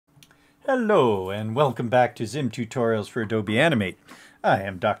Hello and welcome back to ZIM tutorials for Adobe Animate. I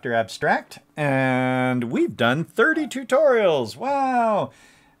am Dr. Abstract and we've done 30 tutorials. Wow!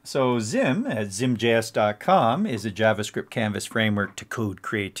 So ZIM at zimjs.com is a JavaScript canvas framework to code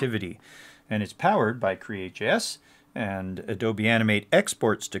creativity, and it's powered by Create.js, and Adobe Animate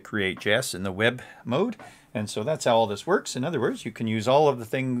exports to Create.js in the web mode. And so that's how all this works. In other words, you can use all of the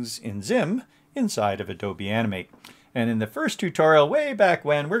things in ZIM inside of Adobe Animate. And in the first tutorial way back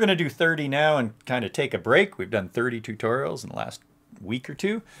when, we're going to do 30 now and kind of take a break. We've done 30 tutorials in the last week or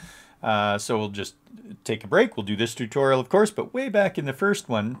two. So we'll just take a break. We'll do this tutorial, of course, but way back in the first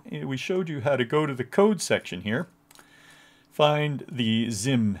one, we showed you how to go to the code section here, find the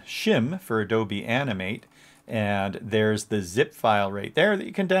ZIM shim for Adobe Animate, and there's the zip file right there that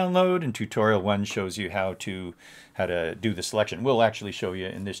you can download, and tutorial 1 shows you how to do the selection. We'll actually show you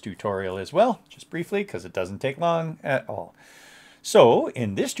in this tutorial as well, just briefly, because it doesn't take long at all. So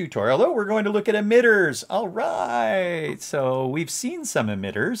in this tutorial, though, we're going to look at emitters. All right, so we've seen some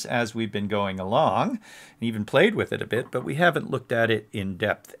emitters as we've been going along, and even played with it a bit, but we haven't looked at it in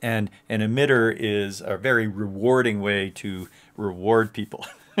depth. And an emitter is a very rewarding way to reward people.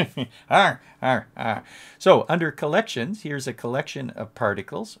 So under collections, here's a collection of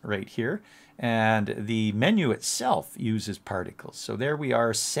particles right here, and the menu itself uses particles. So there we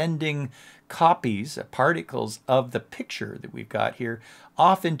are sending copies, particles of the picture that we've got here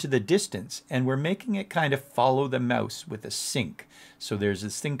off into the distance, and we're making it kind of follow the mouse with a sync. So there's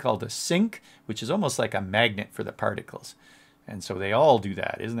this thing called a sync, which is almost like a magnet for the particles. And so they all do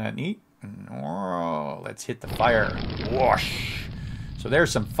that. Isn't that neat? Oh, let's hit the fire. Whoosh! So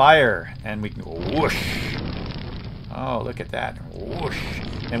there's some fire, and we can go whoosh. Oh, look at that. Whoosh.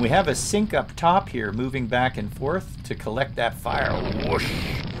 And we have a sync up top here moving back and forth to collect that fire. Whoosh.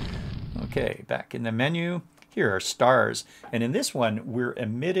 Okay, back in the menu. Here are stars. And in this one, we're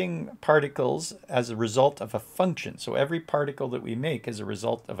emitting particles as a result of a function. So every particle that we make is a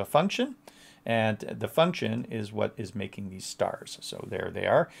result of a function. And the function is what is making these stars. So there they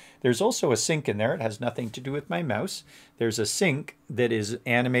are. There's also a sync in there. It has nothing to do with my mouse. There's a sync that is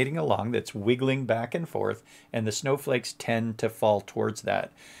animating along, that's wiggling back and forth, and the snowflakes tend to fall towards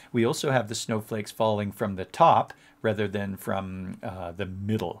that. We also have the snowflakes falling from the top rather than from the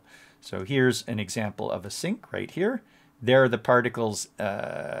middle. So here's an example of a sync right here. There are the particles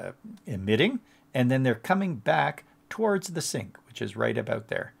emitting, and then they're coming back towards the sync, which is right about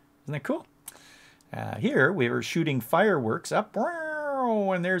there. Isn't that cool? Here we were shooting fireworks up,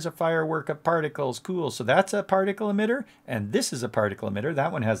 and there's a firework of particles. Cool. So that's a particle emitter, and this is a particle emitter.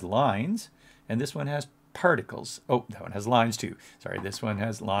 That one has lines, and this one has particles. Oh, that one has lines too. Sorry, this one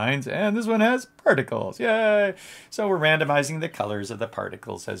has lines, and this one has particles. Yay! So we're randomizing the colors of the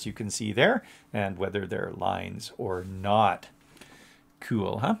particles, as you can see there, and whether they're lines or not.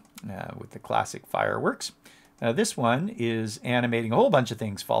 Cool, huh? With the classic fireworks. This one is animating a whole bunch of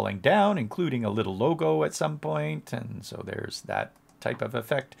things falling down, including a little logo at some point, and so there's that type of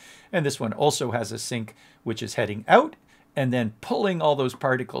effect. And this one also has a sync, which is heading out and then pulling all those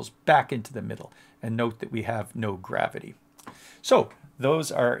particles back into the middle. And note that we have no gravity. So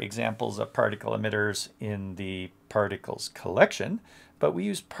those are examples of particle emitters in the particles collection, but we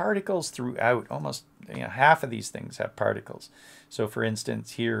use particles throughout. Almost half of these things have particles. So for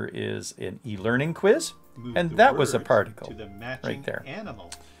instance, here is an e-learning quiz. And that was a particle to the right there.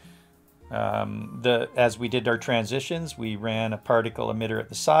 Animal. As we did our transitions, we ran a particle emitter at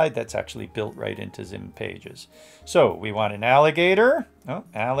the side. That's actually built right into ZIM pages. So we want an alligator. Oh,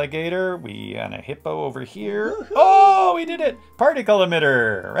 alligator. We want a hippo over here. Oh, we did it. Particle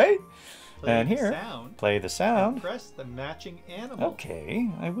emitter, right? And here, play the sound. And press the matching animal.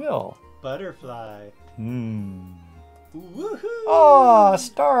 Okay, I will. Butterfly. Oh,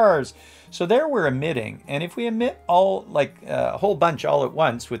 stars. So there we're emitting, and if we emit all, like a whole bunch all at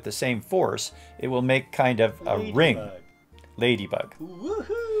once with the same force, it will make kind of a ring. Ladybug.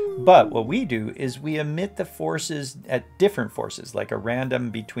 But what we do is we emit the forces at different forces, like a random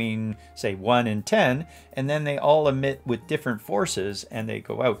between, say, 1 and 10, and then they all emit with different forces, and they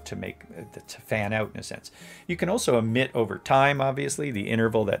go out to make, to fan out in a sense. You can also emit over time, obviously, the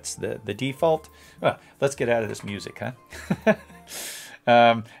interval, that's the default. Well, let's get out of this music, huh?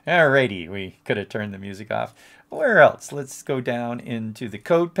 Alrighty, we could have turned the music off. Where else? Let's go down into the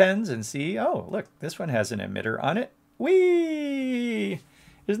code pens and see. Oh, look, this one has an emitter on it. Whee!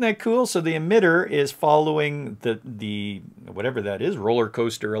 Isn't that cool? So the emitter is following the whatever that is, roller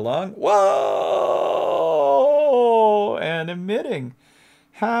coaster along. Whoa! And emitting.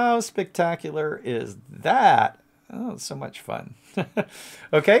 How spectacular is that? Oh, so much fun.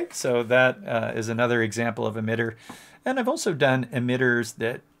 Okay, so that is another example of emitter. And I've also done emitters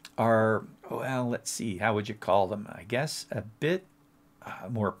that are, well, let's see, how would you call them? I guess a bit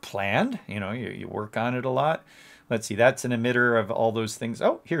more planned. You know, you work on it a lot. Let's see, that's an emitter of all those things.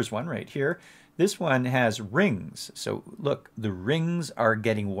 Oh, here's one right here. This one has rings. So look, the rings are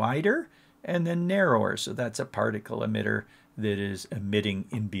getting wider and then narrower. So that's a particle emitter that is emitting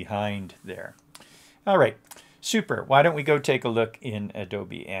in behind there. All right, super. Why don't we go take a look in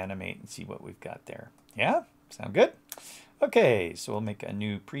Adobe Animate and see what we've got there. Yeah, sound good? Okay, so we'll make a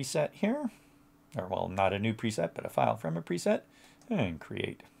new preset here. Or, well, not a new preset, but a file from a preset. And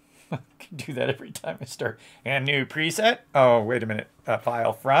create. I can do that every time I start. And new preset. Oh, wait a minute. A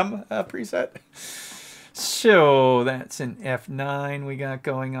file from a preset. So that's an F9 we got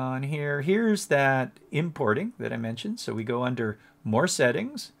going on here. Here's that importing that I mentioned. So we go under More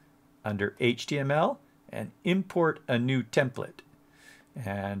Settings, under HTML, and import a new template.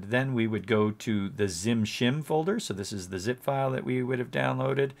 And then we would go to the ZIM shim folder. So this is the zip file that we would have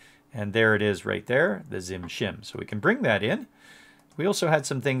downloaded. And there it is right there, the ZIM shim. So we can bring that in. We also had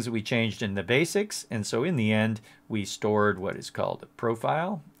some things that we changed in the basics. And so in the end, we stored what is called a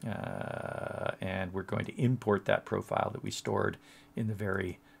profile. And we're going to import that profile that we stored in the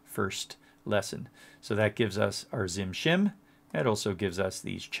very first lesson. So that gives us our ZIM shim. It also gives us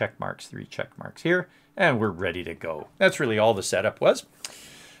these check marks, 3 check marks here. And we're ready to go. That's really all the setup was.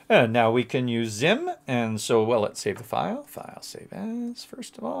 And now we can use ZIM. And so, well, let's save the file. File save as,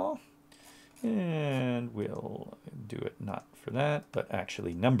 first of all. And we'll do it not for that, but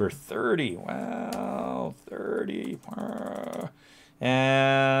actually number 30. Wow, 30.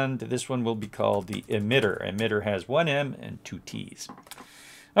 And this one will be called the emitter. Emitter has 1 M and 2 T's.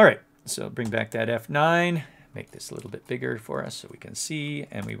 All right, so bring back that F9. Make this a little bit bigger for us so we can see.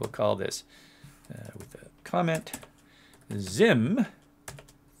 And we will call this, with a comment, ZIM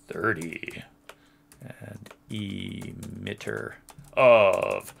 30. And emitter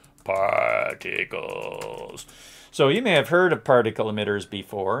of particles. So you may have heard of particle emitters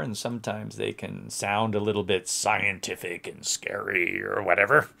before, and sometimes they can sound a little bit scientific and scary or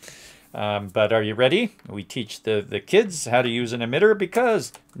whatever. But are you ready? We teach the kids how to use an emitter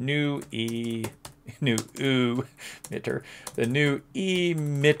because the new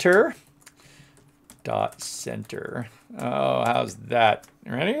emitter dot center. Oh, how's that?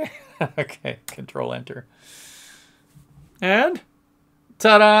 Ready? Okay, Control Enter. And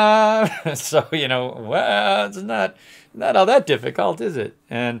ta-da! So, you know, well, it's not all that difficult, is it?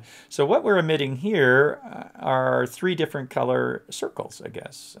 And so what we're emitting here are 3 different color circles, I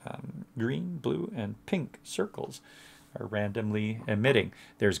guess. Green, blue, and pink circles are randomly emitting.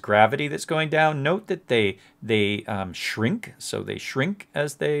 There's gravity that's going down. Note that they shrink, so they shrink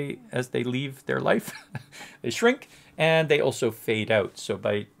as they leave their life. They shrink, and they also fade out. So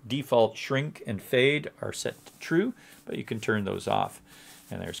by default, shrink and fade are set to true, but you can turn those off.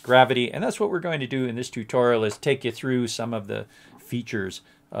 And there's gravity, and that's what we're going to do in this tutorial, is take you through some of the features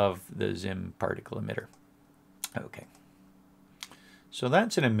of the ZIM particle emitter. Okay, so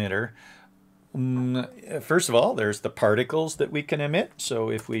that's an emitter. First of all, there's the particles that we can emit. So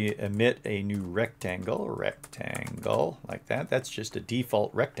if we emit a new rectangle like that, that's just a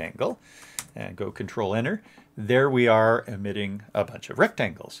default rectangle, and go Control Enter, there we are emitting a bunch of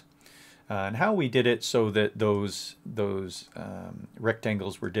rectangles. And how we did it so that those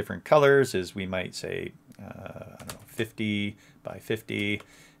rectangles were different colors is we might say, I don't know, 50 by 50.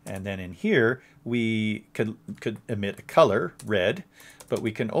 And then in here, we could emit a color, red, but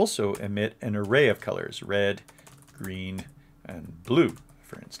we can also emit an array of colors, red, green, and blue,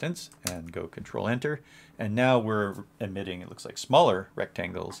 for instance, and go Control Enter. And now we're emitting, it looks like, smaller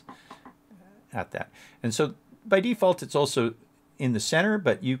rectangles at that. And so by default, it's also in the center,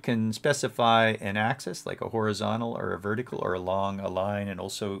 but you can specify an axis like a horizontal or a vertical or along a line. And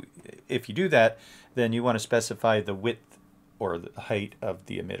also, if you do that, then you want to specify the width or the height of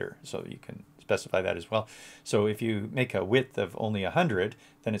the emitter. So you can specify that as well. So if you make a width of only 100,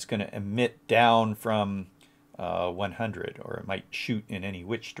 then it's going to emit down from 100, or it might shoot in any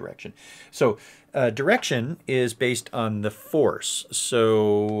which direction. So direction is based on the force.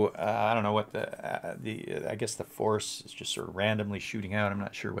 So I don't know what I guess the force is just sort of randomly shooting out. I'm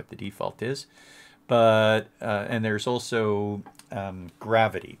not sure what the default is, but and there's also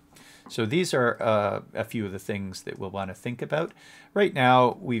gravity. So these are a few of the things that we'll want to think about. Right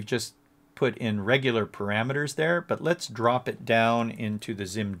now, we've just put in regular parameters there, but let's drop it down into the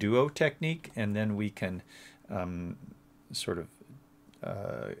ZIM Duo technique, and then we can sort of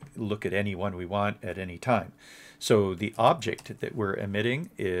look at any one we want at any time. So the object that we're emitting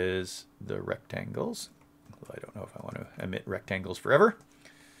is the rectangles. I don't know if I want to emit rectangles forever.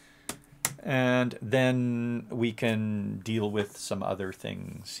 And then we can deal with some other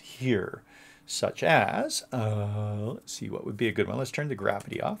things here, such as, let's see what would be a good one. Let's turn the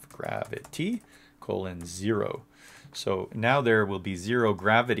gravity off. Gravity, 0. So now there will be 0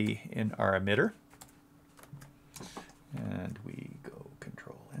 gravity in our emitter. And we go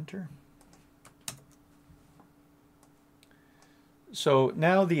Control Enter. So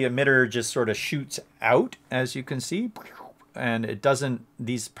now the emitter just sort of shoots out, as you can see, and it doesn't,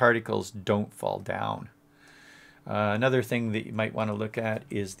 these particles don't fall down. Another thing that you might want to look at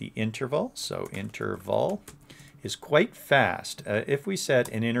is the interval. So interval is quite fast. If we set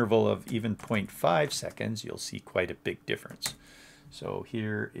an interval of even 0.5 seconds, you'll see quite a big difference. So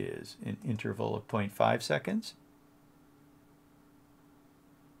here is an interval of 0.5 seconds.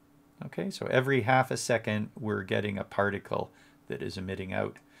 Okay, so every half a second we're getting a particle that is emitting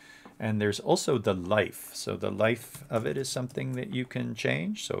out. And there's also the life. So the life of it is something that you can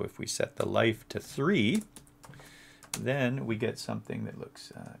change. So if we set the life to 3, then we get something that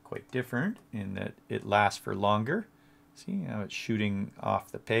looks quite different in that it lasts for longer. See how it's shooting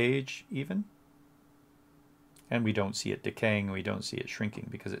off the page even? And we don't see it decaying, we don't see it shrinking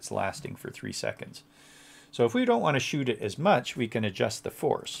because it's lasting for 3 seconds. So if we don't want to shoot it as much, we can adjust the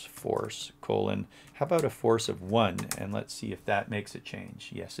force. Force, colon, how about a force of 1? And let's see if that makes a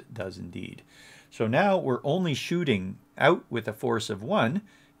change. Yes, it does indeed. So now we're only shooting out with a force of 1,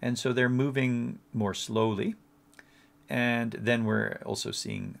 and so they're moving more slowly. And then we're also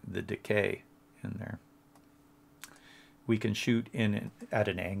seeing the decay in there. We can shoot in at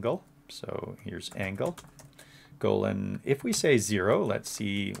an angle. So here's angle, colon. If we say 0, let's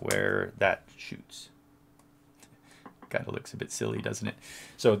see where that shoots. Kind of looks a bit silly, doesn't it?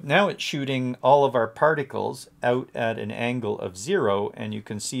 So now it's shooting all of our particles out at an angle of 0, and you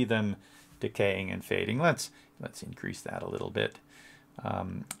can see them decaying and fading. Let's increase that a little bit.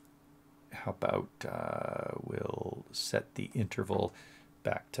 How about we'll set the interval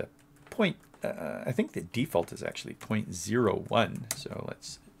back to I think the default is actually 0.01. So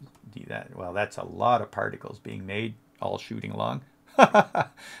let's do that. Well, that's a lot of particles being made, all shooting along.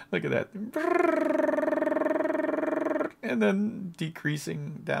 Look at that. And then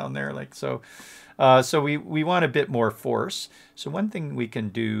decreasing down there like so. So we want a bit more force. So one thing we can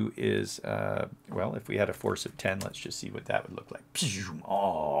do is, well, if we had a force of 10, let's just see what that would look like.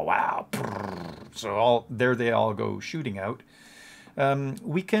 Oh, wow. So there they all go shooting out.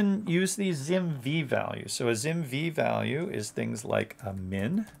 We can use these ZIM V values. So a ZIM V value is things like a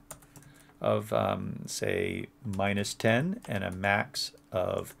min of, say, -10 and a max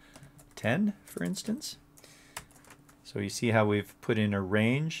of 10, for instance. So you see how we've put in a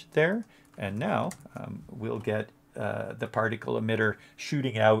range there, and now we'll get the particle emitter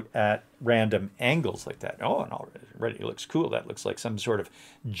shooting out at random angles like that. Oh, and already it looks cool. That looks like some sort of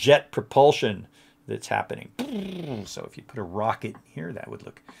jet propulsion that's happening. So if you put a rocket in here, that would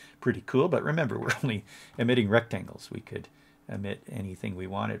look pretty cool. But remember, we're only emitting rectangles. We could emit anything we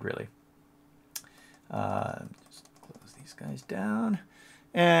wanted, really. Just close these guys down.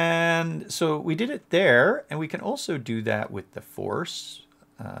 And so we did it there, and we can also do that with the force.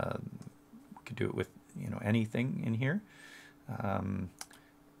 We could do it with anything in here.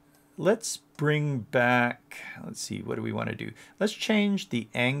 Let's bring back, let's see, what do we want to do? Let's change the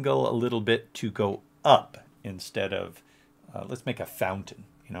angle a little bit to go up instead of, let's make a fountain,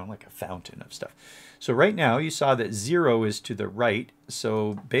 like a fountain of stuff. So right now you saw that 0 is to the right,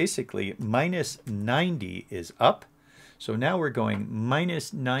 so basically -90 is up. So now we're going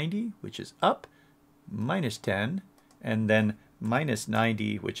 -90, which is up, -10, and then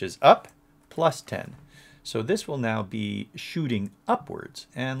 -90, which is up, +10. So this will now be shooting upwards.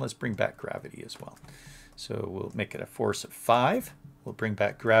 And let's bring back gravity as well. So we'll make it a force of 5. We'll bring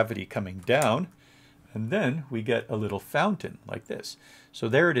back gravity coming down. And then we get a little fountain like this. So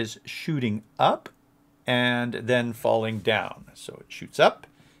there it is shooting up and then falling down. So it shoots up,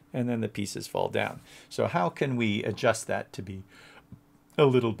 and then the pieces fall down. So how can we adjust that to be a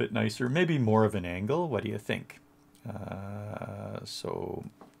little bit nicer, maybe more of an angle? What do you think? So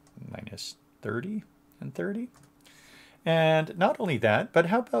 -30 and 30. And not only that, but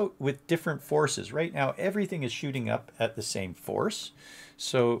how about with different forces? Right now, everything is shooting up at the same force.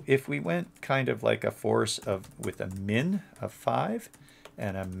 So if we went kind of like a force with a min of 5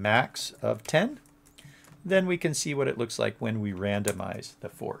 and a max of 10, then we can see what it looks like when we randomize the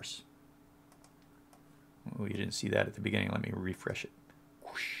force. Oh, you didn't see that at the beginning. Let me refresh it.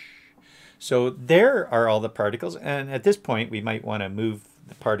 Whoosh. So there are all the particles. And at this point, we might want to move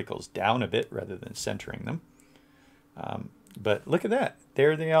the particles down a bit rather than centering them. But look at that.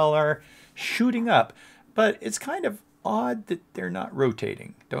 There they all are shooting up. But it's kind of odd that they're not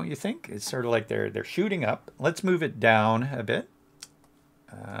rotating, don't you think? It's sort of like they're shooting up. Let's move it down a bit.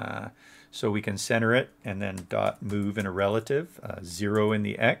 So we can center it and then dot move in a relative, 0 in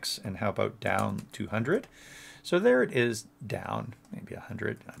the x, and how about down 200? So there it is down, maybe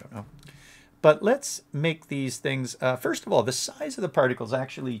 100, I don't know. But let's make these things, first of all, the size of the particles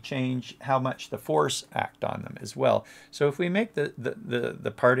actually change how much the force act on them as well. So if we make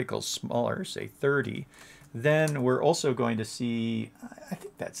the particles smaller, say 30, then we're also going to see, I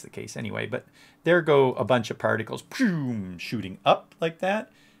think that's the case anyway, but there go a bunch of particles shooting up like that,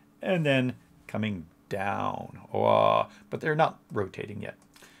 and then coming down. Oh, but they're not rotating yet.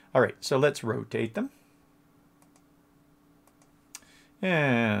 All right, so let's rotate them.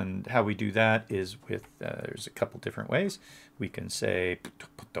 And how we do that is with, there's a couple different ways. We can say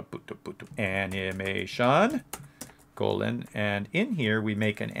animation, colon, and in here we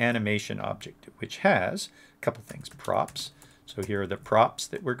make an animation object, which has a couple things, props. So here are the props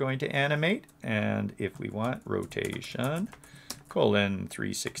that we're going to animate, and if we want rotation, colon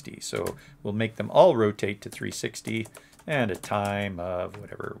 360. So we'll make them all rotate to 360, and a time of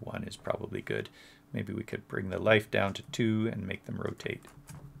whatever, 1 is probably good. Maybe we could bring the life down to 2 and make them rotate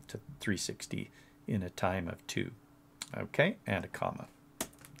to 360 in a time of 2. Okay, and a comma.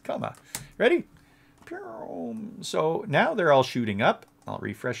 Comma. Ready? So now they're all shooting up. I'll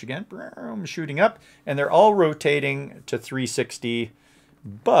refresh again. Shooting up, and they're all rotating to 360.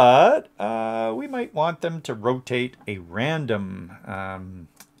 But we might want them to rotate a random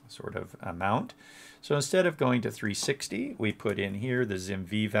sort of amount. So instead of going to 360, we put in here the ZIM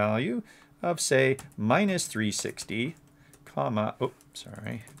V value of, say, minus 360, comma, oh,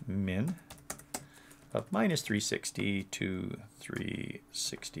 sorry, min of minus 360 to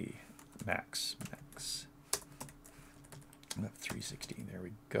 360 max of 360. There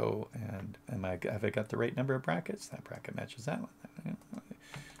we go. And have I got the right number of brackets? That bracket matches that one.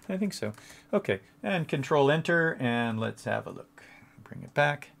 I think so. Okay, and Control Enter, and let's have a look. Bring it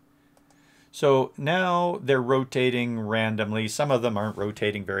back. So now they're rotating randomly. Some of them aren't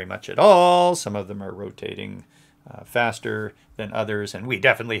rotating very much at all. Some of them are rotating faster than others. And we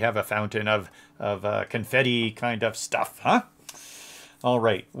definitely have a fountain of confetti kind of stuff, huh? All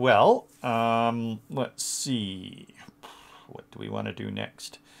right, well, let's see. What do we want to do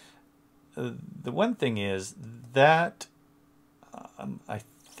next? The one thing is that I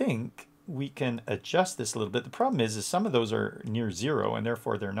think we can adjust this a little bit. The problem is some of those are near 0 and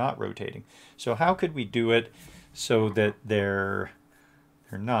therefore they're not rotating. So how could we do it so that they're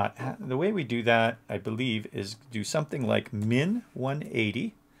not? The way we do that, I believe, is do something like min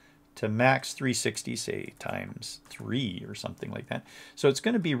 180 to max 360, say times 3 or something like that. So it's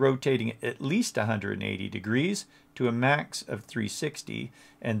going to be rotating at least 180 degrees to a max of 360.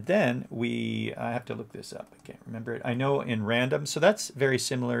 And then I have to look this up. I can't remember it. I know in random. So that's very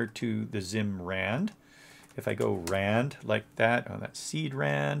similar to the ZIM rand. If I go rand like that, oh, that's seed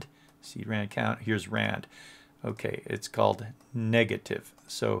rand count. Here's rand. Okay, it's called negative.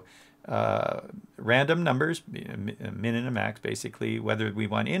 So random numbers, a min and a max, basically, whether we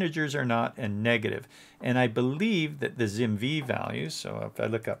want integers or not, and negative. And I believe that the ZIM V values, so if I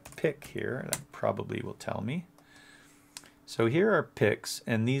look up pick here, that probably will tell me. So here are picks,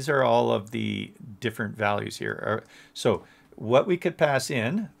 and these are all of the different values here. So what we could pass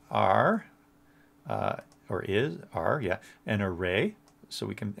in are, an array. So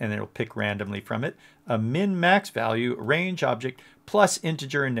we can, and it'll pick randomly from it, a min-max value, range object, plus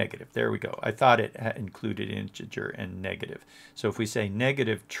integer and negative. There we go. I thought it had included integer and negative. So if we say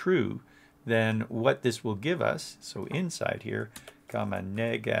negative true, then what this will give us, so inside here, comma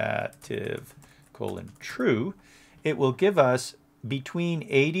negative colon true, it will give us between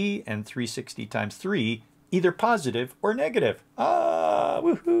 80 and 360 times 3, either positive or negative. Ah,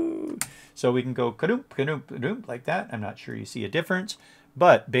 woohoo! So we can go kadoomp, kadoomp, kadoomp like that. I'm not sure you see a difference.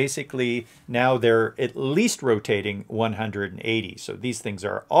 But basically, now they're at least rotating 180. So these things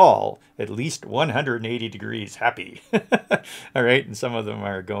are all at least 180 degrees happy. All right, and some of them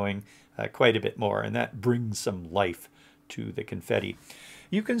are going quite a bit more, and that brings some life to the confetti.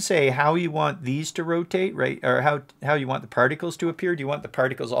 You can say how you want these to rotate, right? Or how you want the particles to appear. Do you want the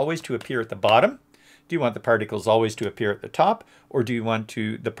particles always to appear at the bottom? Do you want the particles always to appear at the top? Or do you want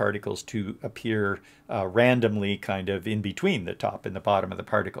the particles to appear randomly kind of in between the top and the bottom of the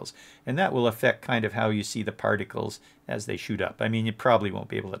particles? And that will affect kind of how you see the particles as they shoot up. I mean, you probably won't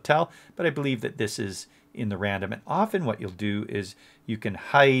be able to tell, but I believe that this is in the random. And often what you'll do is you can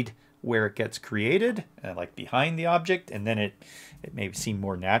hide where it gets created, like behind the object, and then it may seem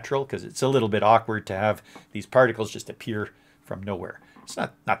more natural because it's a little bit awkward to have these particles just appear from nowhere. It's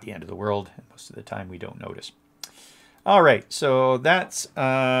not the end of the world, and most of the time we don't notice. All right, so that's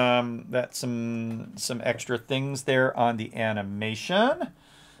some extra things there on the animation.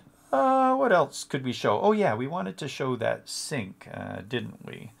 What else could we show? Oh yeah, we wanted to show that sync, didn't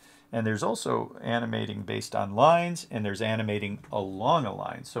we? And there's also animating based on lines, and there's animating along a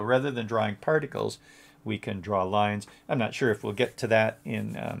line. So rather than drawing particles, we can draw lines. I'm not sure if we'll get to that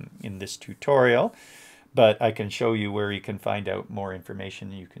in this tutorial, but I can show you where you can find out more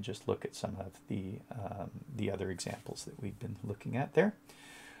information. You can just look at some of the other examples that we've been looking at there.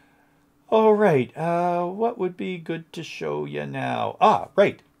 All right, what would be good to show you now? Ah,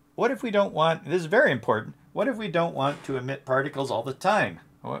 right. What if we don't want, this is very important, what if we don't want to emit particles all the time?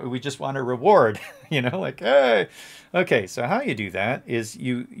 We just want a reward, you know, like, hey. Okay, so how you do that is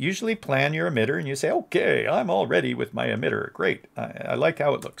you usually plan your emitter and you say, okay, I'm all ready with my emitter. Great, I like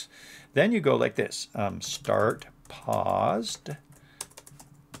how it looks. Then you go like this, start paused,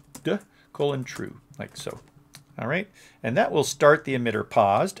 colon true, like so. All right, and that will start the emitter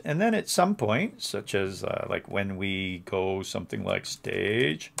paused, and then at some point, such as like when we go something like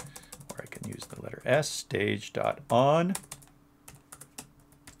stage, or I can use the letter S, stage.on,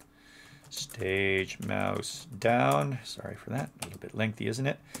 stage mouse down, sorry for that, a little bit lengthy, isn't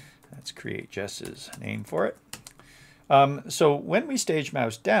it? Let's create Jess's name for it. So when we stage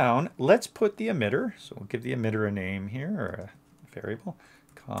mouse down, let's put the emitter, so we'll give the emitter a name here, or a variable,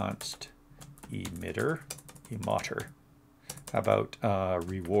 const emitter. How about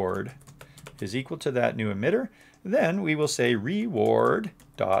reward is equal to that new emitter. Then we will say reward.loc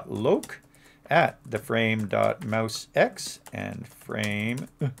at the frame.mouse x and frame.mouse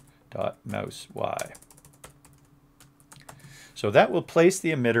y. So that will place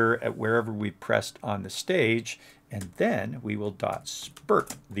the emitter at wherever we pressed on the stage, and then we will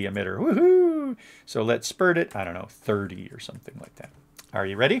spurt the emitter. Woohoo! So let's spurt it, I don't know, 30 or something like that. Are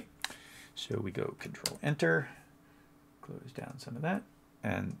you ready? So we go Control Enter, close down some of that,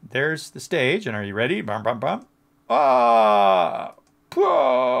 and there's the stage. And are you ready? Bum, bum, bum. Ah!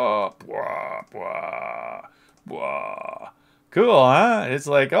 Bwah, bwah, bwah, bwah. Cool, huh? It's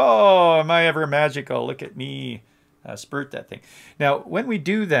like, oh, am I ever magical? Look at me spurt that thing. Now, when we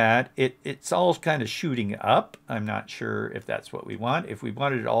do that, it's all kind of shooting up. I'm not sure if that's what we want. If we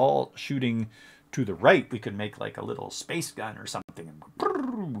wanted it all shooting to the right, we could make like a little space gun or something,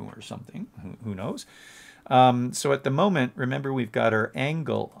 who knows. So at the moment, remember we've got our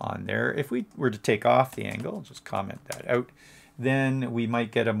angle on there. If we were to take off the angle, just comment that out, then we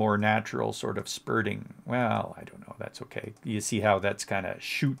might get a more natural sort of spurting. Well, I don't know, that's okay. You see how that's kind of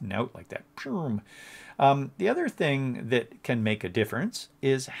shooting out like that. The other thing that can make a difference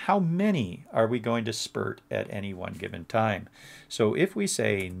is how many are we going to spurt at any one given time. So if we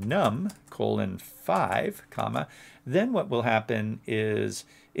say num:5, then what will happen is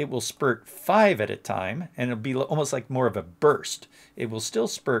it will spurt 5 at a time, and it'll be almost like more of a burst. It will still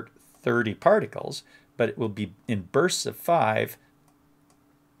spurt 30 particles, but it will be in bursts of 5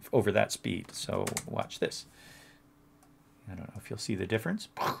 over that speed. So watch this. I don't know if you'll see the difference.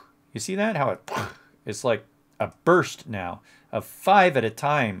 You see that? How it's like a burst now of 5 at a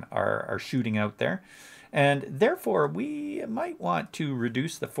time are shooting out there. And therefore, we might want to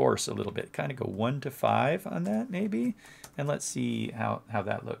reduce the force a little bit, kind of go 1 to 5 on that maybe. And let's see how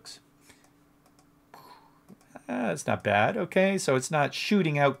that looks. It's not bad. Okay, so it's not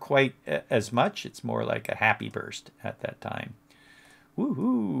shooting out quite as much. It's more like a happy burst at that time.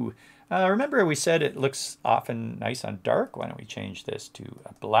 Woohoo! Remember we said it looks often nice on dark. Why don't we change this to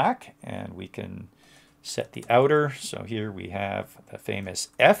a black, and we can set the outer. So here we have the famous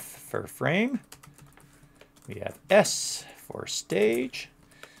F for frame. We have S for stage.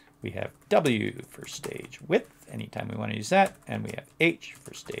 We have W for stage width, anytime we want to use that. And we have H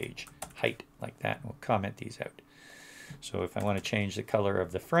for stage height, like that. We'll comment these out. So if I want to change the color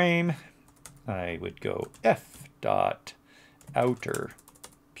of the frame, I would go F dot outer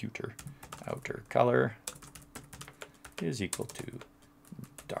color is equal to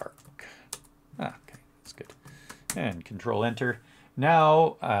dark. Okay, that's good. And Control Enter.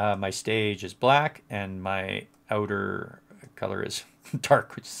 Now my stage is black and my outer color is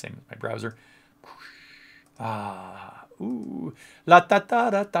dark, which is the same as my browser. Ooh, la ta ta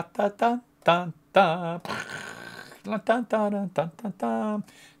da ta ta ta ta ta, la ta ta da ta ta ta. Do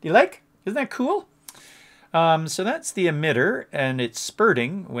you like? Isn't that cool? So that's the emitter, and it's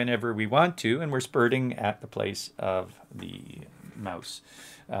spurting whenever we want to, and we're spurting at the place of the mouse.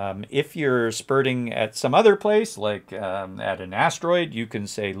 If you're spurting at some other place, like at an asteroid, you can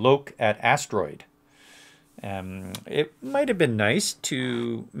say loc at asteroid. It might have been nice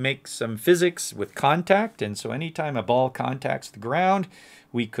to make some physics with contact, and so anytime a ball contacts the ground,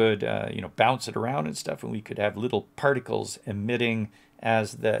 we could bounce it around and stuff, and we could have little particles emitting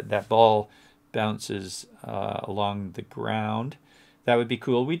as that ball bounces along the ground. That would be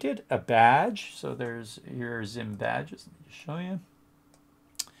cool. We did a badge, so here are ZIM badges. Let me show you.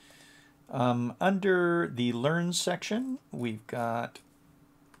 Under the Learn section, we've got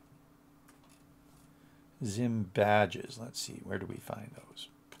ZIM badges. Let's see, where do we find those?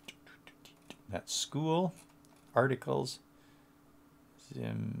 That's school, articles,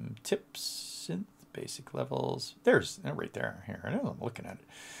 ZIM tips, synth, basic levels. They're right there. Here, I know I'm looking at it.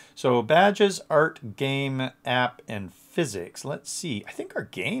 So badges, art, game, app, and physics. Let's see. I think our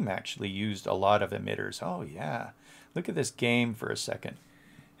game actually used a lot of emitters. Oh yeah. Look at this game for a second.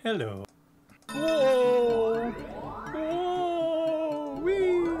 Hello. Whoa! Whoa! Wee!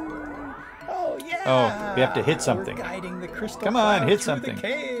 Oh yeah! Oh, we have to hit something. We're guiding the crystal. Come on, hit something. The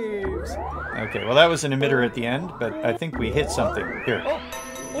caves. Okay, well that was an emitter at the end, but I think we hit something. Here. Oh,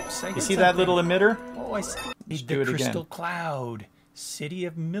 oops! You see that little emitter? Oh, I see. Let's do it again. Crystal cloud, city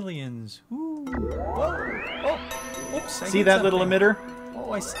of millions. Ooh! Whoa! Oh! Oops! See that little emitter?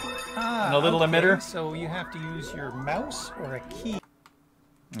 Oh, I see. Ah, and a little emitter. So you have to use your mouse or a key.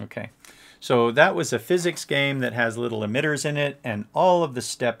 Okay. So that was a physics game that has little emitters in it, and all of the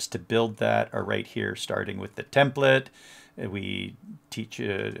steps to build that are right here, starting with the template. We teach you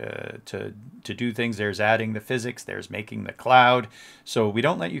to do things. There's adding the physics, there's making the cloud. So we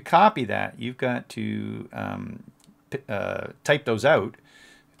don't let you copy that. You've got to type those out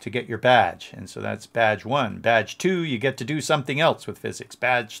to get your badge. And so that's badge 1. Badge 2, you get to do something else with physics.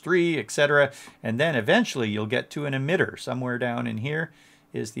 Badge 3, etc. And then eventually you'll get to an emitter. Somewhere down in here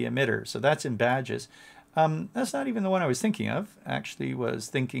is the emitter. So that's in badges. That's not even the one I was thinking of. Actually was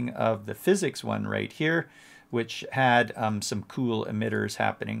thinking of the physics one right here, which had some cool emitters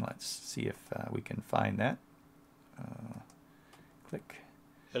happening. Let's see if we can find that. Click.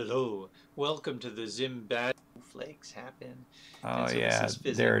 Hello, welcome to the ZIM badge. Flakes happen. Oh yeah,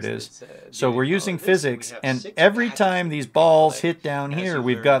 there it is. So we're using physics, and every time these balls hit down here,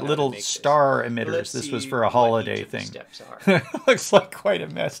 we've got little star emitters. This was for a holiday thing. Looks like quite a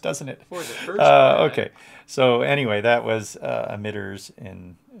mess, doesn't it? Okay, so anyway, that was emitters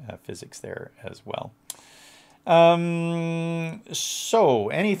in physics there as well. So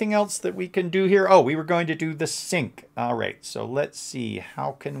anything else that we can do here? Oh, we were going to do the sync. All right, so let's see.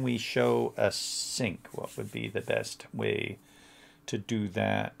 How can we show a sync? What would be the best way to do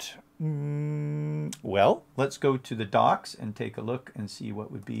that? Well, let's go to the docs and take a look and see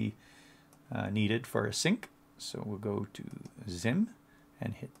what would be needed for a sync. So we'll go to ZIM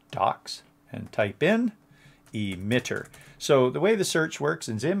and hit docs and type in emitter. So the way the search works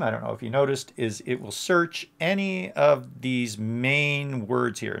in ZIM, I don't know if you noticed, is it will search any of these main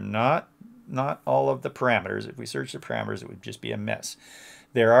words here, not all of the parameters. If we search the parameters, it would just be a mess.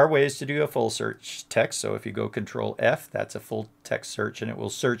 There are ways to do a full search text. So if you go Control F, that's a full text search, and it will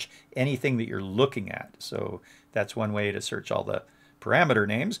search anything that you're looking at. So that's one way to search all the parameter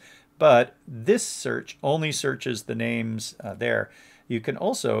names. But this search only searches the names there. You can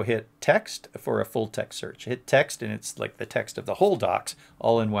also hit text for a full text search. Hit text, and it's like the text of the whole docs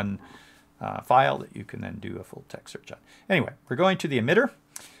all in one file that you can then do a full text search on. Anyway, we're going to the emitter.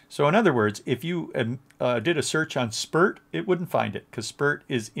 So in other words, if you did a search on Spurt, it wouldn't find it because Spurt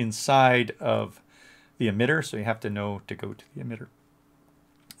is inside of the emitter. So you have to know to go to the emitter.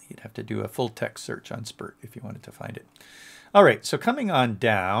 You'd have to do a full text search on Spurt if you wanted to find it. All right, so coming on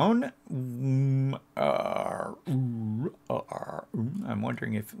down, I'm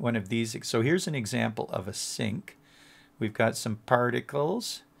wondering if one of these, so here's an example of a sync. We've got some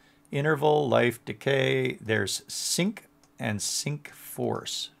particles, interval, life, decay, there's sync and sync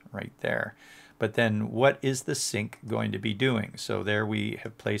force right there. But then what is the sync going to be doing? So there we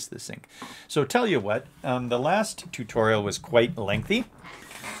have placed the sync. So tell you what, the last tutorial was quite lengthy.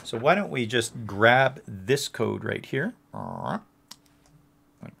 So why don't we just grab this code right here,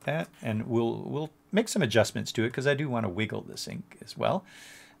 like that, and we'll make some adjustments to it because I do want to wiggle the sync as well.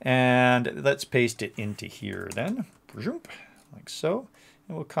 And let's paste it into here then, like so.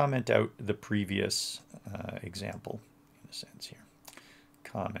 And we'll comment out the previous example in a sense here.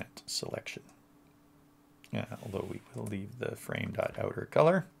 Comment selection. Although we will leave the frame.outer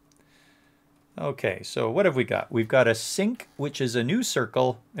color. Okay, so what have we got? We've got a sync, which is a new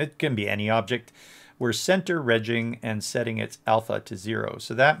circle. It can be any object. We're center regging and setting its alpha to 0.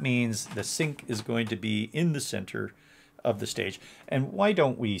 So that means the sync is going to be in the center of the stage. And why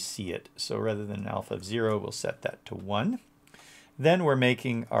don't we see it? So rather than alpha of 0, we'll set that to 1. Then we're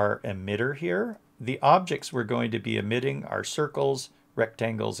making our emitter here. the objects we're going to be emitting are circles,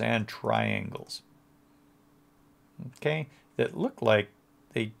 rectangles, and triangles. Okay, that look like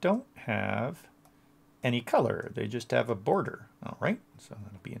they don't have any color. They just have a border. All right, so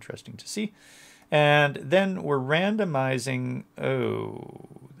that'll be interesting to see. And then we're randomizing,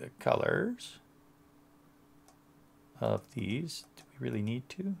 the colors of these. Do we really need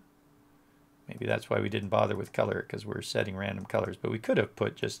to? Maybe that's why we didn't bother with color, because we're setting random colors. But we could have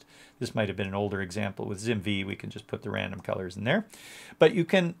put just, this might have been an older example with ZIM-V. We can just put the random colors in there. But you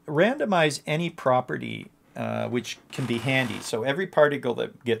can randomize any property, which can be handy. So every particle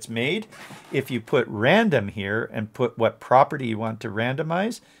that gets made, if you put random here and put what property you want to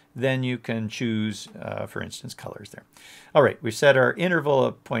randomize, then you can choose, for instance, colors there. All right, we've set our interval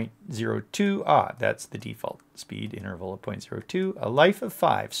of 0.02. That's the default speed, interval of 0.02, a life of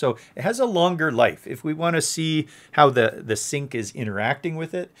 5. So it has a longer life. If we want to see how the sync is interacting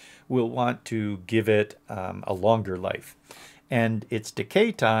with it, we'll want to give it a longer life. And its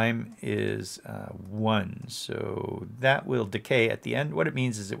decay time is 1. So that will decay at the end. What it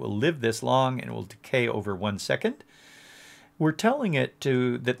means is it will live this long and it will decay over 1 second. We're telling it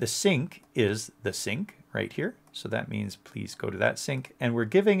that the sync is the sync right here. So that means please go to that sync. And we're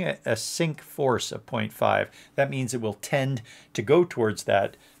giving it a sync force of 0.5. That means it will tend to go towards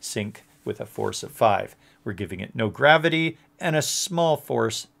that sync with a force of 5. We're giving it no gravity and a small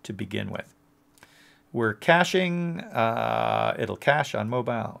force to begin with. We're caching. It'll cache on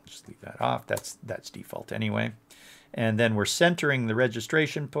mobile. I'll just leave that off. That's default anyway. And then we're centering the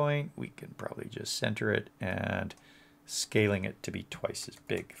registration point. We can probably just center it and scaling it to be twice as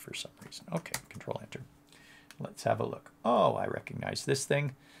big for some reason. Okay, Control Enter. Let's have a look. Oh, I recognize this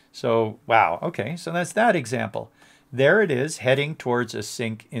thing. So, wow, okay, so that's that example. There it is, heading towards a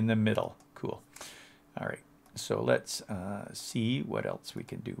sync in the middle. Cool. All right, so let's see what else we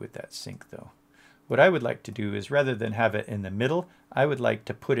can do with that sync, though. What I would like to do is, rather than have it in the middle, I would like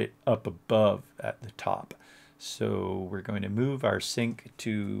to put it up above at the top. So we're going to move our sync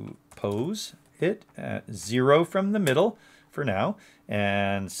to pose it at 0 from the middle for now,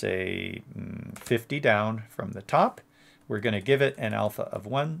 and say 50 down from the top. We're going to give it an alpha of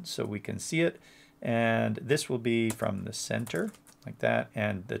 1 so we can see it, and this will be from the center like that,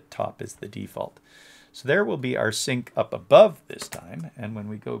 and the top is the default. So there will be our sync up above this time, and when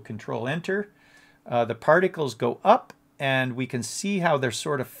we go Control Enter, the particles go up, and we can see how they're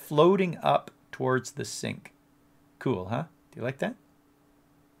sort of floating up towards the sync. Cool, huh? Do you like that?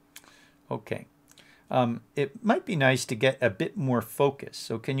 Okay. It might be nice to get a bit more focus.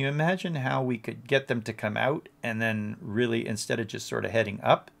 So can you imagine how we could get them to come out and then really, instead of just sort of heading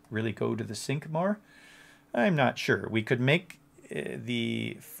up, really go to the sync more? I'm not sure. We could make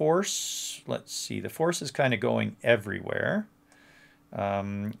the force, let's see, the force is kind of going everywhere.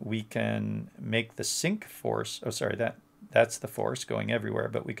 We can make the sync force, oh sorry, that's the force going everywhere,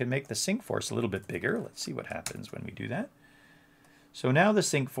 but we can make the sync force a little bit bigger. Let's see what happens when we do that. So now the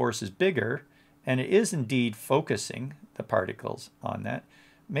sync force is bigger, and it is indeed focusing the particles on that.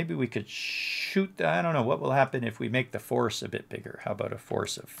 Maybe we could shoot, I don't know, what will happen if we make the force a bit bigger? How about a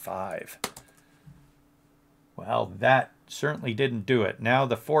force of 5? Well, that certainly didn't do it. Now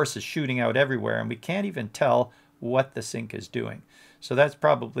the force is shooting out everywhere, and we can't even tell what the sync is doing. So that's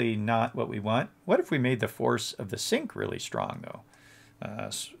probably not what we want. What if we made the force of the sync really strong,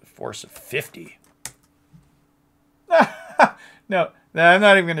 though? Force of 50. No, I'm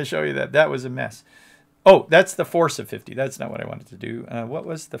not even going to show you that. That was a mess. Oh, that's the force of 50. That's not what I wanted to do. What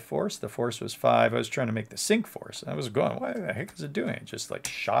was the force? The force was 5. I was trying to make the sync force. I was going, what the heck is it doing? It just like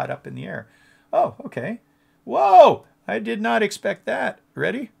shot up in the air. Oh, okay. Whoa! I did not expect that.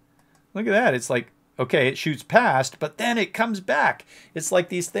 Ready? Look at that. It's like, okay, it shoots past, but then it comes back. It's like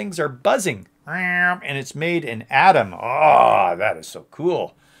these things are buzzing. And it's made an atom. Oh, that is so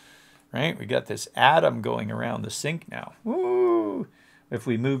cool. Right? We got this atom going around the sync now. Woo! If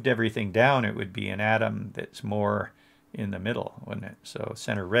we moved everything down, it would be an atom that's more in the middle, wouldn't it? So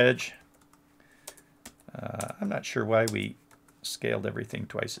center reg. I'm not sure why we scaled everything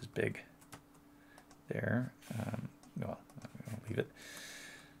twice as big there. Well, I'll leave it.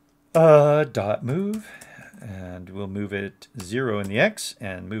 Dot move, and we'll move it 0 in the X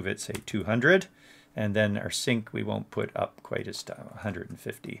and move it, say, 200. And then our sync we won't put up quite as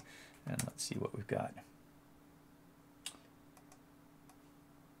 150. And let's see what we've got.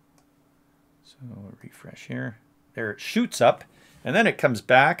 So we'll refresh here. There it shoots up, and then it comes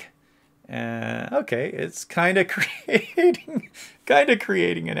back. And okay, it's kind of creating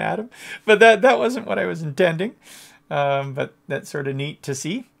an atom, but that wasn't what I was intending. But that's sort of neat to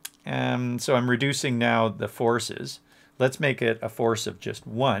see. So I'm reducing now the forces. Let's make it a force of just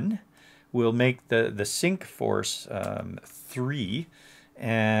 1. we'll make the sink force 3.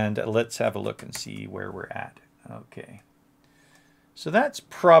 And let's have a look and see where we're at. Okay. So that's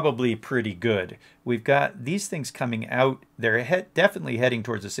probably pretty good. We've got these things coming out. They're definitely heading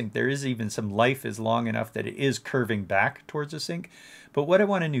towards the sink. There is even some life is long enough that it is curving back towards the sink. But what I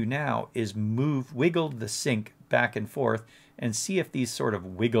want to do now is wiggle the sink back and forth and see if these sort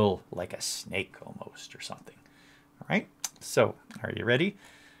of wiggle like a snake almost or something. All right, so are you ready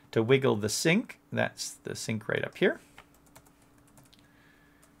to wiggle the sink? That's the sink right up here.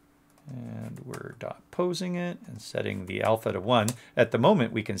 And we're dot posing it and setting the alpha to 1. At the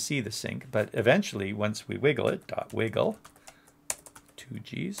moment we can see the sink, but eventually once we wiggle it, dot wiggle, 2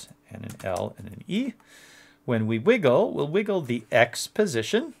 G's and an L and an E. When we wiggle, we'll wiggle the X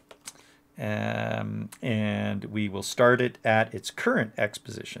position, and we will start it at its current X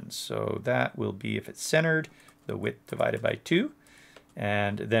position. So that will be, if it's centered, the width divided by 2.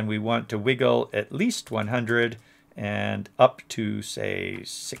 And then we want to wiggle at least 100 and up to, say,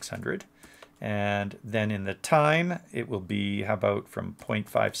 600. And then in the time, it will be, how about from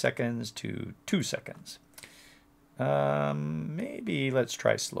 0.5 seconds to 2 seconds. Maybe let's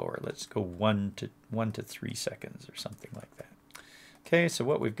try slower. Let's go 1 to 3 seconds or something like that. Okay, so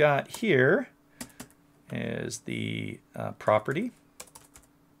what we've got here is the property,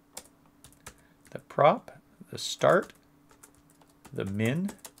 the prop, the start, the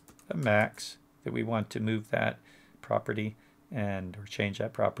min, the max, that we want to move that property or change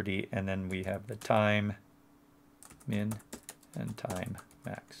that property, and then we have the time min and time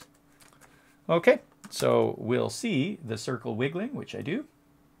max. Okay, so we'll see the circle wiggling, which I do.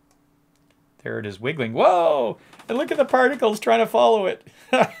 There it is wiggling. Whoa! And look at the particles trying to follow it.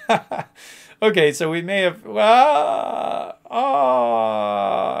 Okay, so we may have...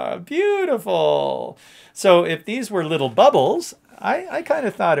 beautiful! So if these were little bubbles, I kind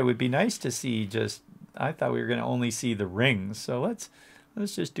of thought it would be nice to see I thought we were going to only see the rings. So let's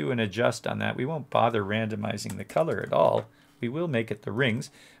just do an adjust on that. We won't bother randomizing the color at all. We will make it the rings.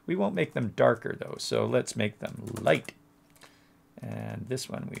 We won't make them darker though. So let's make them light. And this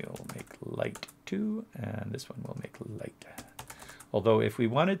one we'll make light too. And this one we'll make light. Although if we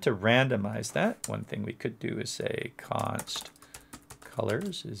wanted to randomize that, one thing we could do is say const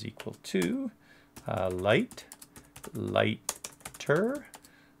colors is equal to light, lighter,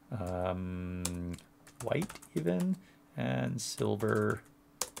 white even, and silver,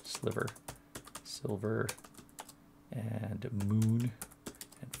 sliver, silver, and moon,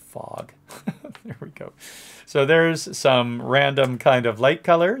 and fog. There we go. So there's some random kind of light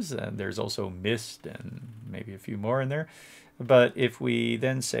colors, and there's also mist and maybe a few more in there. But if we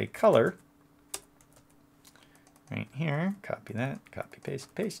then say color, right here, copy that, copy,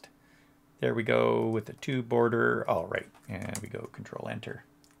 paste, paste. There we go with the 2 border. All right, and we go Control Enter.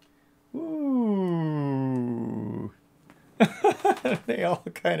 Ooh. They all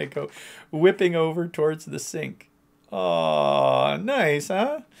kind of go whipping over towards the sink. Oh, nice,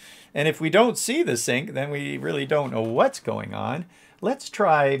 huh? And if we don't see the sink, then we really don't know what's going on. Let's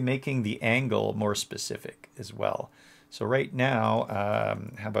try making the angle more specific as well. So right now,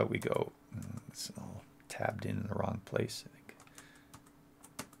 how about we go, it's all tabbed in the wrong place, I think,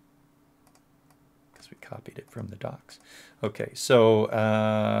 because we copied it from the docs. Okay, so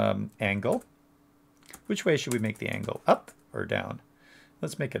angle. Which way should we make the angle? Up or down?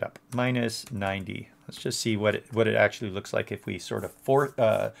 Let's make it up. -90. Let's just see what it actually looks like if we sort of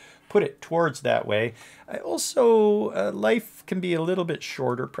put it towards that way. I also, life can be a little bit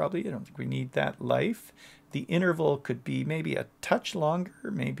shorter probably. I don't think we need that life. The interval could be maybe a touch longer,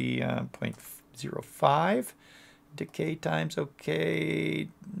 maybe 0.05. Decay times, okay.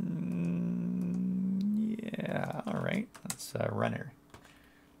 Yeah, all right. Let's run her.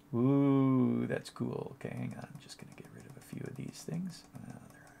 Ooh, that's cool. Okay, hang on. I'm just going to get rid of a few of these things. There are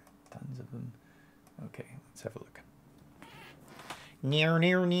tons of them. Okay, let's have a look. Near,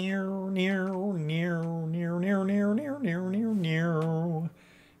 near, near, near, near, near, near, near, near, near, near, near.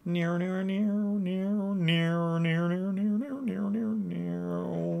 Near, near, near, near, near, near, near, near, near, near, near,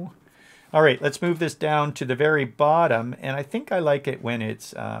 near. All right, let's move this down to the very bottom, and I think I like it when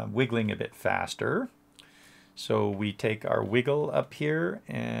it's wiggling a bit faster. So we take our wiggle up here,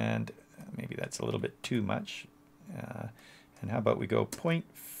 and maybe that's a little bit too much. And how about we go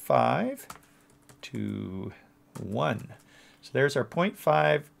 0.5 to 1. So there's our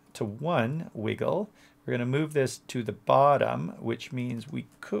 0.5 to 1 wiggle. We're going to move this to the bottom, which means we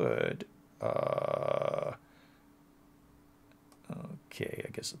could, okay, I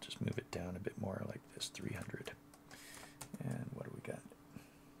guess I'll just move it down a bit more like this, 300. And what do we got?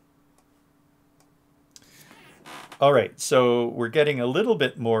 All right, so we're getting a little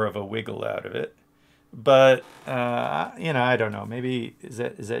bit more of a wiggle out of it. But, you know, I don't know. Maybe, is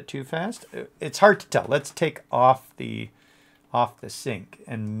that too fast? It's hard to tell. Let's take off the sync.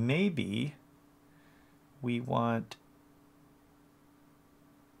 And maybe we want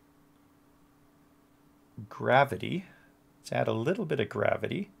gravity. Let's add a little bit of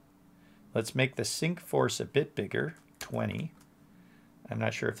gravity. Let's make the sync force a bit bigger, 20. I'm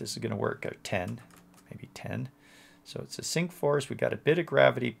not sure if this is going to work, 10, maybe 10. So it's a sync force. We got a bit of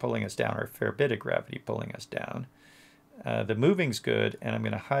gravity pulling us down, or a fair bit of gravity pulling us down. The moving's good, and I'm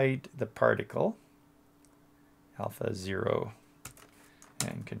going to hide the particle, alpha 0,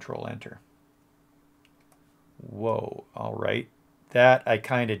 and control enter. Whoa, all right. That I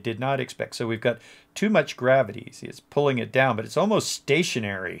kind of did not expect. So we've got too much gravity. See, it's pulling it down, but it's almost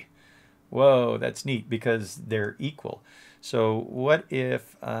stationary. Whoa, that's neat because they're equal. So what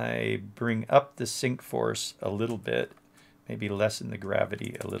if I bring up the sync force a little bit, maybe lessen the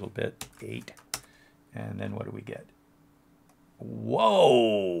gravity a little bit, 8, and then what do we get?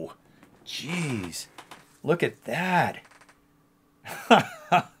 Whoa, jeez, look at that.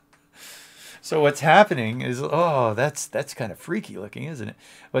 So what's happening is, oh, that's kind of freaky looking, isn't it?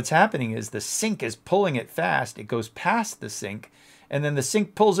 What's happening is the sync is pulling it fast. It goes past the sync, and then the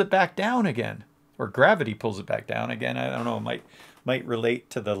sync pulls it back down again. Or gravity pulls it back down again. I don't know, might relate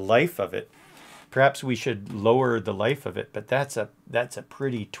to the life of it. Perhaps we should lower the life of it, but that's a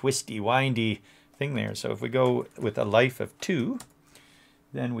pretty twisty, windy thing there. So if we go with a life of 2,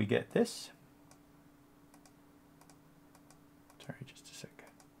 then we get this. Sorry, just a sec.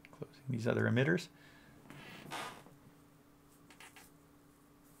 Closing these other emitters.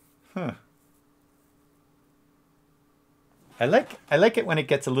 Huh. I like it when it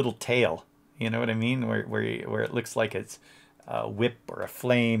gets a little tail. You know what I mean? Where it looks like it's a whip or a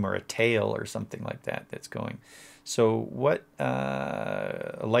flame or a tail or something like that that's going. So what,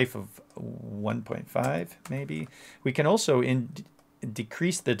 a life of 1.5 maybe? We can also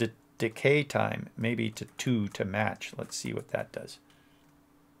decrease the decay time maybe to 2 to match. Let's see what that does.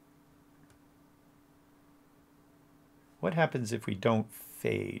 What happens if we don't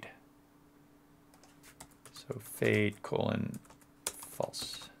fade? So fade :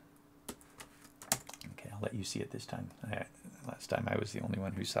 false. I'll let you see it this time. Last time I was the only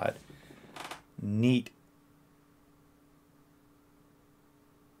one who saw it. Neat.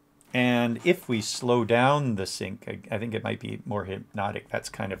 And if we slow down the sync, I think it might be more hypnotic. That's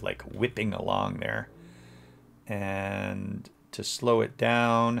kind of like whipping along there. And to slow it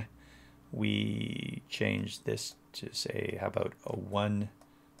down, we change this to say, how about a 1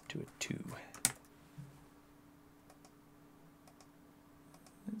 to a 2.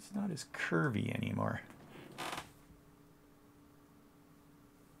 It's not as curvy anymore.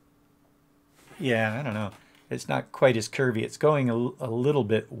 Yeah, I don't know. It's not quite as curvy. It's going a little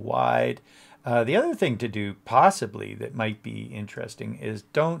bit wide. The other thing to do, possibly, that might be interesting is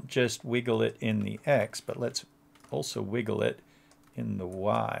don't just wiggle it in the X, but let's also wiggle it in the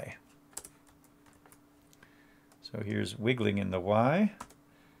Y. So here's wiggling in the Y.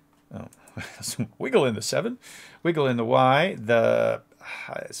 Oh, wiggle in the 7, wiggle in the Y.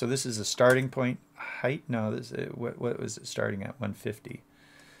 So this is a starting point height. No, this what was it starting at? 150.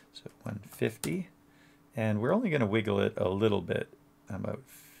 So 150, and we're only going to wiggle it a little bit, about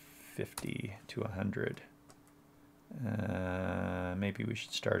 50 to 100. Maybe we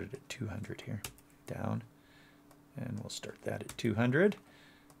should start it at 200 here, down, and we'll start that at 200.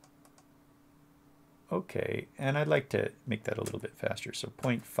 Okay, and I'd like to make that a little bit faster, so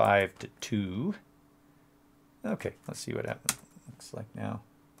 0.5 to 2. Okay, let's see what happens. Looks like now.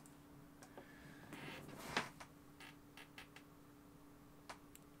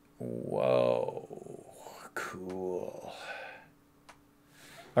 Whoa, cool.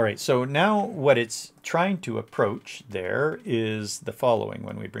 All right, so now what it's trying to approach there is the following.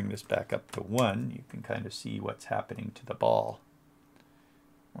 When we bring this back up to 1, you can kind of see what's happening to the ball.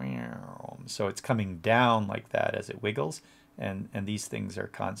 So it's coming down like that as it wiggles, and these things are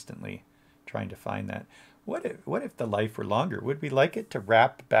constantly trying to find that. What if the life were longer? Would we like it to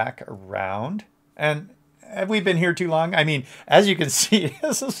wrap back around? And have we been here too long? I mean, as you can see,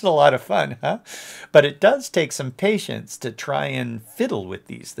 this is a lot of fun, huh? But it does take some patience to try and fiddle with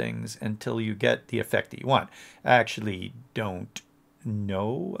these things until you get the effect that you want. I actually don't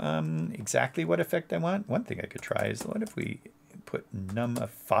know exactly what effect I want. One thing I could try is, what if we put num of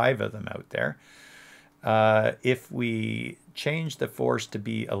 5 of them out there? If we change the force to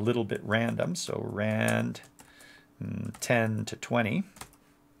be a little bit random, so rand 10 to 20.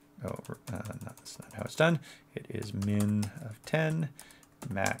 Oh, no, that's not how it's done. It is min of 10,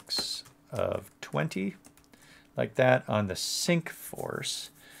 max of 20. like that. On the sync force,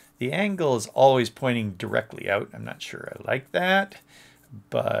 the angle is always pointing directly out. I'm not sure I like that,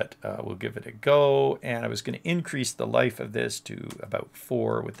 but we'll give it a go. And I was going to increase the life of this to about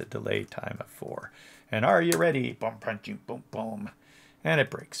 4 with the delay time of 4. And are you ready? Boom, punching, boom, boom. And it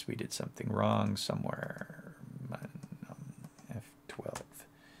breaks. We did something wrong somewhere. F12.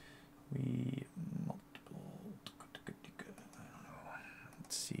 We multiple. I don't know.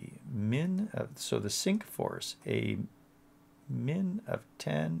 Let's see. Min of, so the sync force, a min of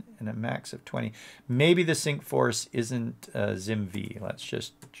 10 and a max of 20. Maybe the sync force isn't ZIM V. Let's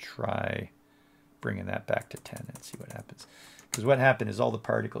just try bringing that back to 10 and see what happens. Because what happened is all the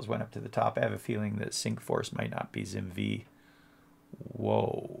particles went up to the top. I have a feeling that sync force might not be ZIM V.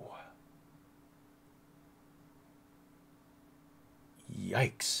 Whoa.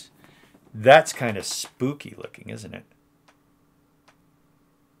 Yikes. That's kind of spooky looking, isn't it?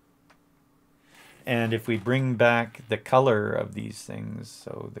 And if we bring back the color of these things,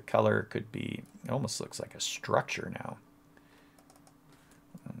 so the color could be, it almost looks like a structure now.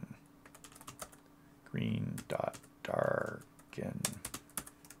 Green dot darken.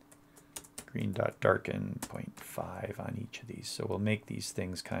 Green dot darken 0.5 on each of these. So we'll make these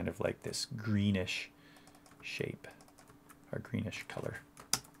things kind of like this greenish shape, or greenish color.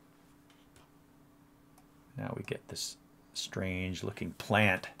 Now we get this strange looking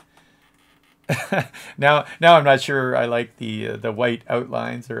plant. now I'm not sure I like the white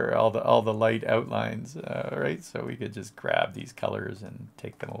outlines or all the light outlines, right? So we could just grab these colors and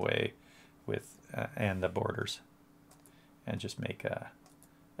take them away with and the borders, and just make a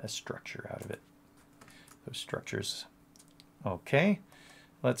structure out of it. Those structures. Okay,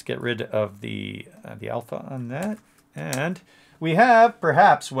 let's get rid of the alpha on that, and we have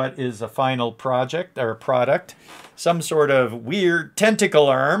perhaps what is a final project or product, some sort of weird tentacle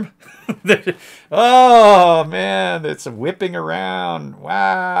arm. Oh man, it's whipping around.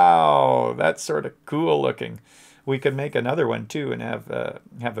 Wow, that's sort of cool looking. We could make another one too and have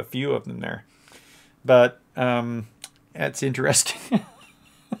a few of them there. But that's interesting.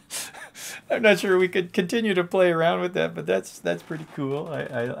 I'm not sure we could continue to play around with that, but that's pretty cool.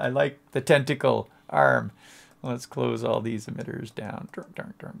 I like the tentacle arm. Let's close all these emitters down.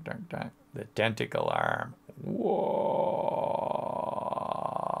 The tentacle arm. Whoa.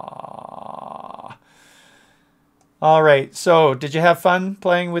 All right, so did you have fun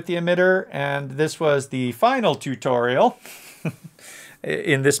playing with the emitter? And this was the final tutorial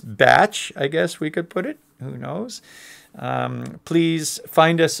in this batch, I guess we could put it. Who knows? Please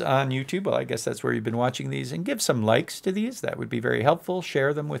find us on YouTube. Well, I guess that's where you've been watching these, and give some likes to these. That would be very helpful.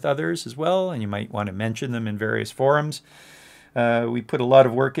 Share them with others as well, and you might want to mention them in various forums. We put a lot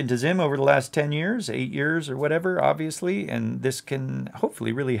of work into ZIM over the last 10 years, 8 years or whatever, obviously, and this can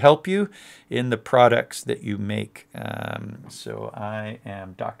hopefully really help you in the products that you make. So I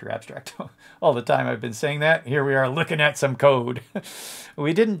am Dr. Abstract. All the time I've been saying that. Here we are looking at some code.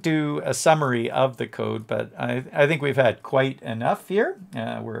 We didn't do a summary of the code, but I think we've had quite enough here.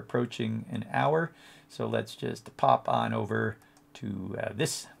 We're approaching an hour, so let's just pop on over to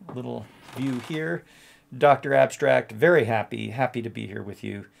this little view here. Dr. Abstract, very happy to be here with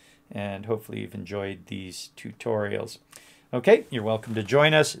you, and hopefully you've enjoyed these tutorials. Okay, you're welcome to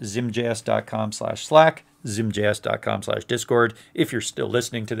join us, zimjs.com/Slack, zimjs.com/Discord. If you're still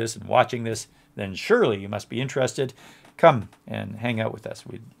listening to this and watching this, then surely you must be interested. Come and hang out with us.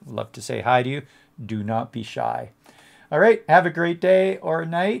 We'd love to say hi to you. Do not be shy. All right, have a great day or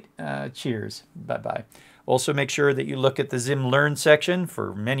night. Cheers. Bye-bye. Also, make sure that you look at the ZIM Learn section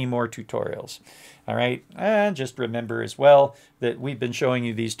for many more tutorials. All right, and just remember as well that we've been showing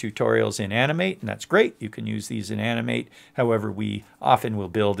you these tutorials in Animate, and that's great. You can use these in Animate. However, we often will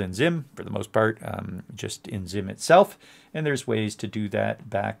build in ZIM, for the most part, just in ZIM itself. And there's ways to do that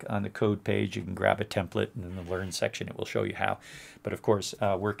back on the code page. You can grab a template, and in the Learn section, it will show you how. But of course,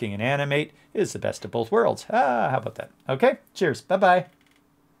 working in Animate is the best of both worlds. How about that? Okay, cheers. Bye-bye.